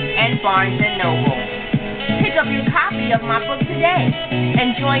Amazon.com and Barnes & Noble. Pick up your copy of my book today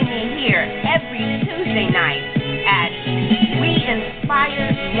and join me here every Tuesday night at We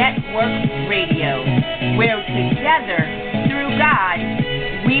Inspire Network Radio, where together, through God,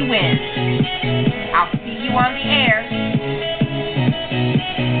 we win. I'll see you on the air.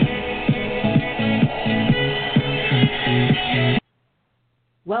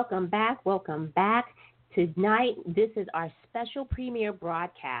 Welcome back. Tonight, this is our special premiere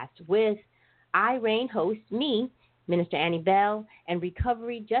broadcast with R.E.I.G.N host, me, Minister Annie Bell, and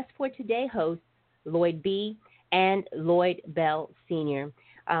Recovery Just for Today hosts, Lloyd B. and Lloyd Bell Sr.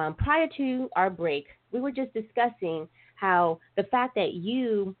 Prior to our break, we were just discussing how the fact that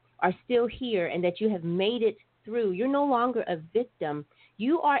you are still here and that you have made it through, you're no longer a victim.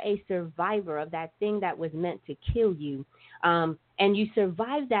 You are a survivor of that thing that was meant to kill you. And you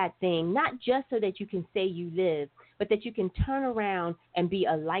survive that thing, not just so that you can say you live, but that you can turn around and be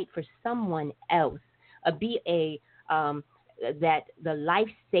a light for someone else, be the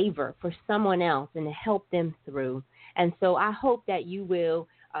lifesaver for someone else and to help them through. And so I hope that you will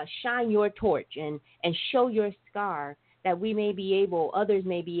shine your torch and show your scar, that others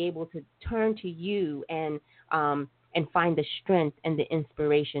may be able to turn to you and find the strength and the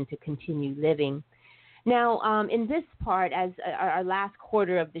inspiration to continue living. Now, in this part, as our last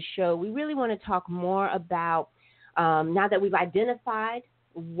quarter of the show, we really want to talk more about, now that we've identified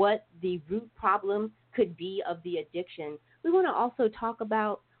what the root problem could be of the addiction, we want to also talk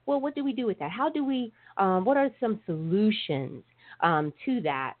about, well, what do we do with that? How do we, what are some solutions to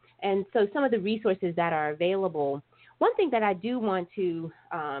that? And so some of the resources that are available. One thing that I do want to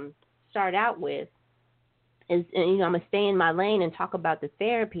start out with is, I'm going to stay in my lane and talk about the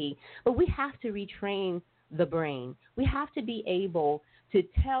therapy, but we have to retrain the brain. We have to be able to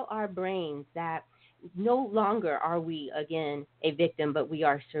tell our brains that no longer are we, again, a victim, but we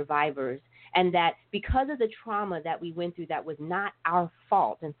are survivors. And that because of the trauma that we went through, that was not our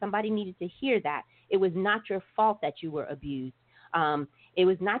fault. And somebody needed to hear that. It was not your fault that you were abused. It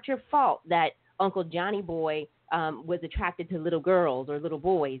was not your fault that Uncle Johnny Boy was attracted to little girls or little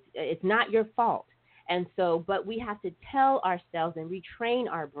boys. It's not your fault. And so, but we have to tell ourselves and retrain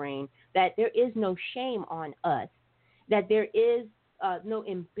our brain that there is no shame on us, that there is no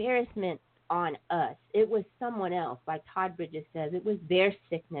embarrassment on us. It was someone else. Like Todd Bridges says, it was their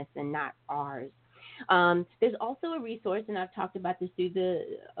sickness and not ours. There's also a resource, and I've talked about this through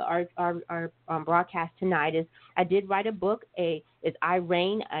our broadcast tonight, is I did write a book, is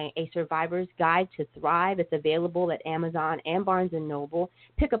R.E.I.G.N, a Survivor's Guide to Thrive. It's available at Amazon and Barnes & Noble.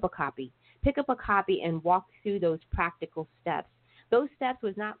 Pick up a copy. Pick up a copy and walk through those practical steps. Those steps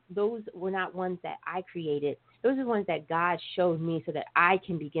were not ones that I created. Those are ones that God showed me so that I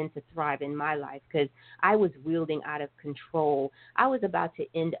can begin to thrive in my life, because I was wielding out of control. I was about to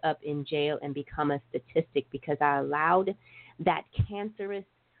end up in jail and become a statistic because I allowed that cancerous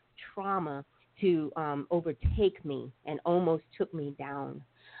trauma to overtake me and almost took me down.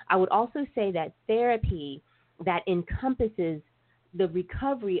 I would also say that therapy that encompasses the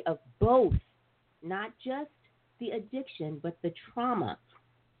recovery of both, not just the addiction, but the trauma,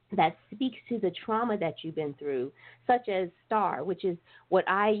 that speaks to the trauma that you've been through, such as STAR, which is what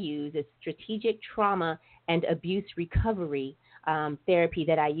I use, is strategic trauma and abuse recovery therapy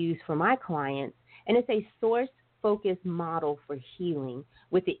that I use for my clients. And it's a source-focused model for healing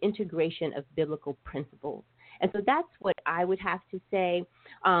with the integration of biblical principles. And so that's what I would have to say.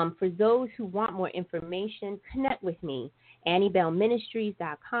 For those who want more information, connect with me,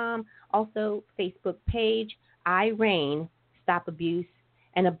 AnnieBellMinistries.com, also Facebook page, R.E.I.G.N, Stop Abuse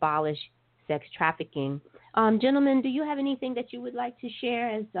and Abolish Sex Trafficking. Gentlemen, do you have anything that you would like to share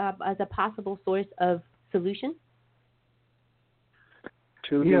as a possible source of solution?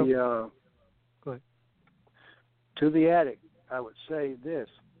 To the addict, I would say this: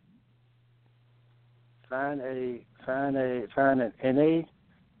 find an NA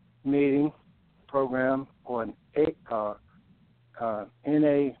meeting program or an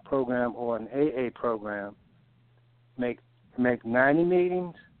NA program or an AA program. Make 90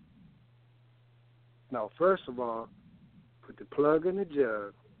 meetings. Now, first of all, put the plug in the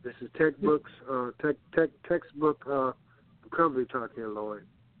jug. This is textbook recovery talk here, Lloyd.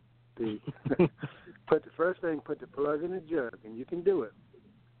 Put the plug in the jug, and you can do it.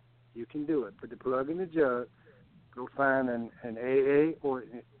 You can do it. Put the plug in the jug. Go find an AA or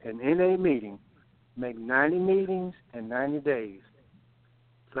an NA meeting. Make 90 meetings in 90 days.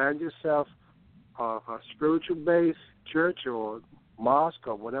 Find yourself a spiritual-based church or mosque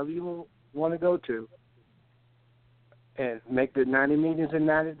or whatever you want to go to, and make the 90 meetings in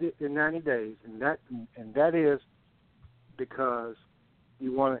 90 days. And that is because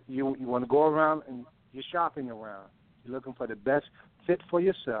you want to go around and you're shopping around. You're looking for the best fit for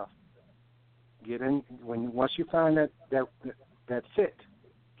yourself. Get in once you find that fit,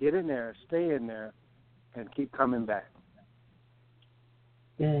 get in there, stay in there, and keep coming back.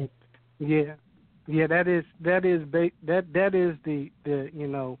 Good. Yeah, that is the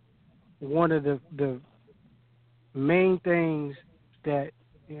one of the main things that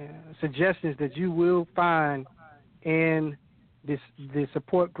suggestions that you will find in the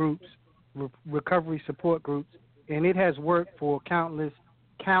support groups, recovery support groups, and it has worked for countless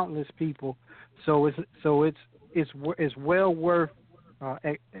people. So it's well worth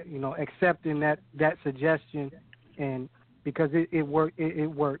accepting that suggestion, and because it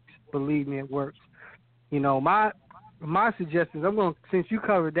works. Believe me, it works. My suggestions. Since you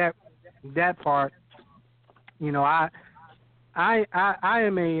covered that part. I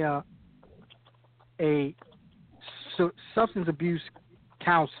am a substance abuse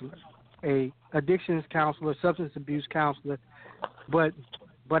counselor, a addictions counselor, substance abuse counselor, but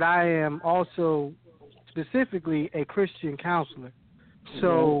I am also specifically a Christian counselor.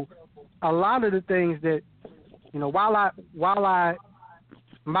 So a lot of the things that while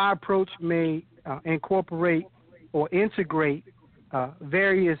my approach may incorporate or integrate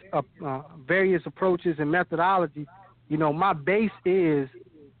various approaches and methodologies, my base is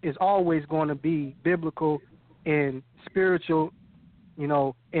always going to be biblical and spiritual,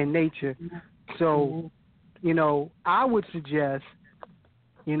 in nature. So, I would suggest,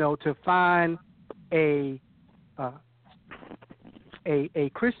 to find a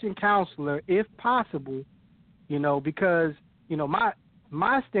Christian counselor if possible, because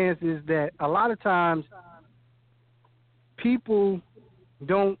my stance is that a lot of times people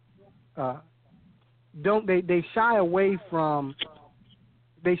they shy away from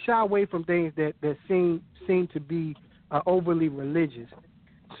things that seem to be overly religious.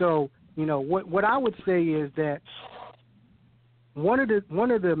 So what I would say is that one of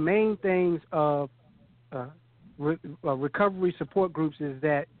the main things of recovery support groups is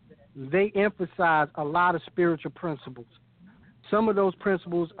that they emphasize a lot of spiritual principles. Some of those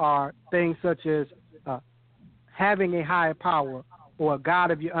principles are things such as having a higher power or a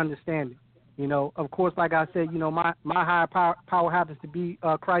God of your understanding. Of course, like I said, my higher power happens to be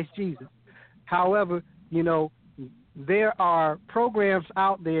Christ Jesus. However, there are programs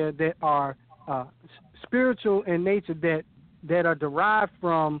out there that are spiritual in nature that are derived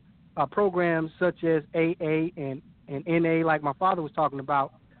from programs such as AA and NA, like my father was talking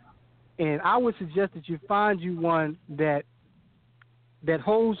about. And I would suggest that you find you one that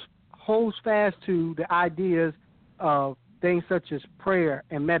holds fast to the ideas of things such as prayer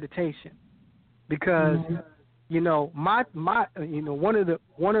and meditation, because one of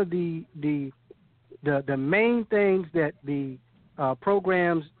the main things that the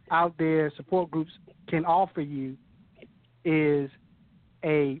programs out there, support groups, can offer you is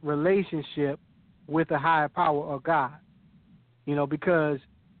a relationship with a higher power or God. Because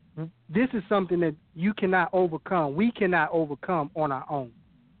this is something that you cannot overcome. We cannot overcome on our own.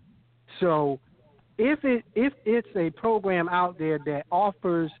 So if it's a program out there that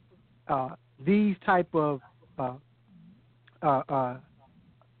offers these type of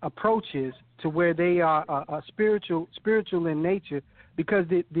approaches to where they are spiritual in nature, because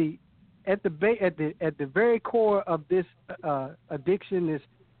at the very core of this addiction,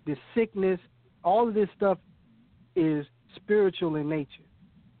 this sickness, all of this stuff is spiritual in nature.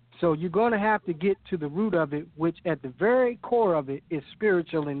 So you're going to have to get to the root of it, which at the very core of it is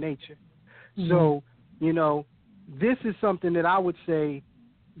spiritual in nature. Mm-hmm. So, this is something that I would say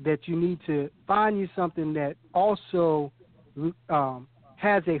that you need to find you something that also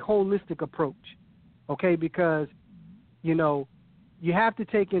has a holistic approach, okay? Because, you have to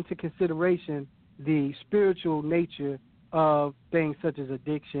take into consideration the spiritual nature of things such as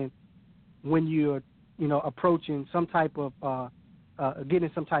addiction when you're, approaching some type of getting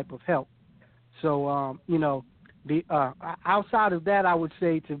some type of help. So, the outside of that, I would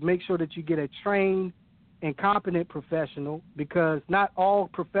say to make sure that you get a trained and competent professional, because not all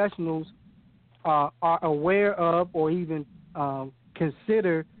professionals are aware of or even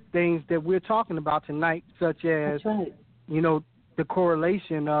consider things that we're talking about tonight, such as, the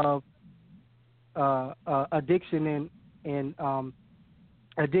correlation of addiction and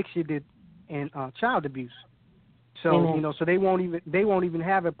addiction and child abuse. So, so they won't even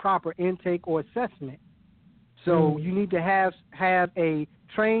have a proper intake or assessment. So you need to have a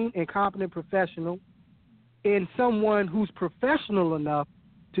trained and competent professional and someone who's professional enough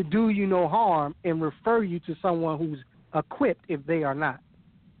to do you no harm and refer you to someone who's equipped if they are not.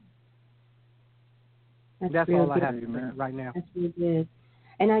 That's all I have to say right now. That's really good.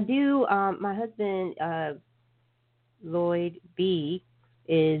 And I do, my husband, Lloyd B.,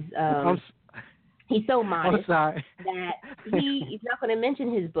 is... he's so modest that he's not going to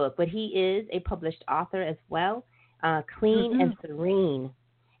mention his book, but he is a published author as well. Clean and Serene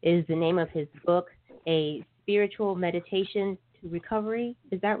is the name of his book, A Spiritual Meditation to Recovery.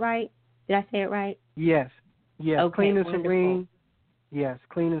 Is that right? Did I say it right? Yes. Okay, Clean and wonderful. Serene. Yes,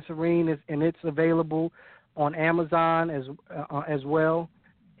 Clean and Serene, and it's available on Amazon as well.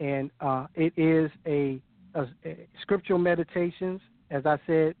 And it is a scriptural meditations, as I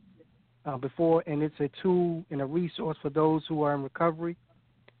said before, and it's a tool and a resource for those who are in recovery.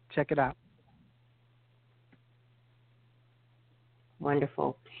 Check it out.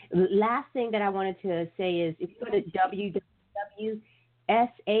 Wonderful. Last thing that I wanted to say is if you go to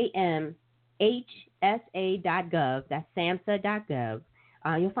www.samhsa.gov, that's samhsa.gov,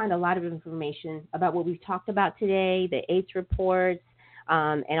 you'll find a lot of information about what we've talked about today, the ACE reports,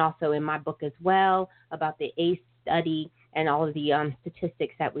 and also in my book as well about the ACE study and all of the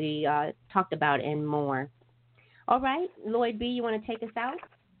statistics that we talked about and more. All right, Lloyd B., you want to take us out?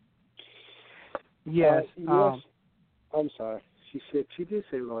 Yes. I'm sorry. She did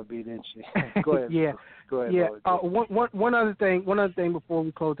say Lloyd B., didn't she? Go ahead. Go ahead. Yeah. Lloyd B. One other thing before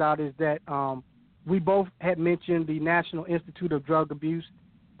we close out is that we both had mentioned the National Institute of Drug Abuse,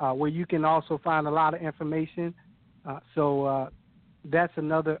 where you can also find a lot of information. So that's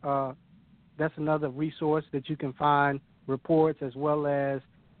another resource that you can find reports as well as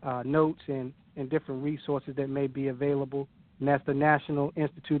notes and different resources that may be available. And that's the National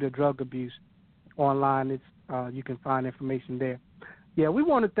Institute of Drug Abuse. Online, you can find information there. Yeah, we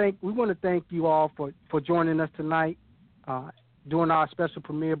want to thank you all for joining us tonight during our special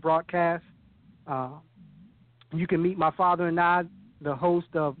premiere broadcast. You can meet my father and I, the host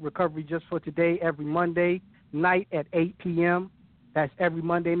of Recovery Just for Today, every Monday night at 8 p.m. That's every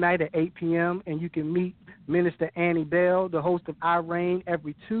Monday night at 8 p.m. And you can meet Minister Annie Bell, the host of R.E.I.G.N,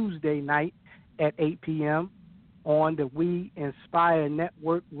 every Tuesday night at 8 p.m. on the We Inspire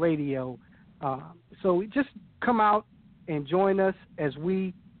Network Radio. So just come out and join us as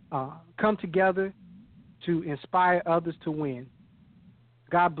we come together to inspire others to win.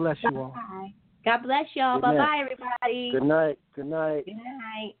 God bless you all. God bless y'all. Bye-bye, everybody. Good night. Good night. Good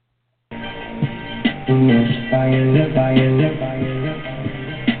night. We inspire,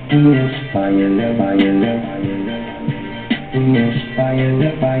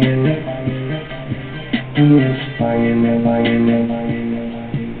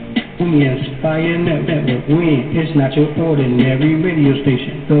 we inspire network. It's not your ordinary radio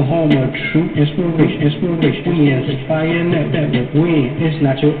station. The home of true inspiration. We inspire network. It's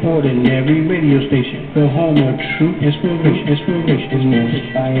not your ordinary radio station. The home of true inspiration. We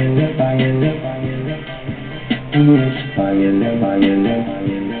inspire network.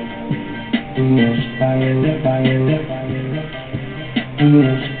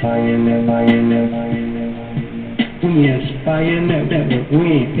 We inspire network.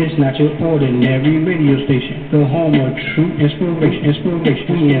 It's not your ordinary radio station. The home of true inspiration.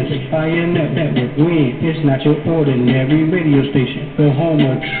 We inspire network. It's not your ordinary radio station. The home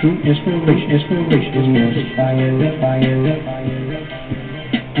of true inspiration. We inspire network.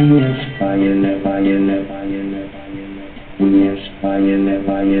 We inspire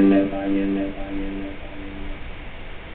network.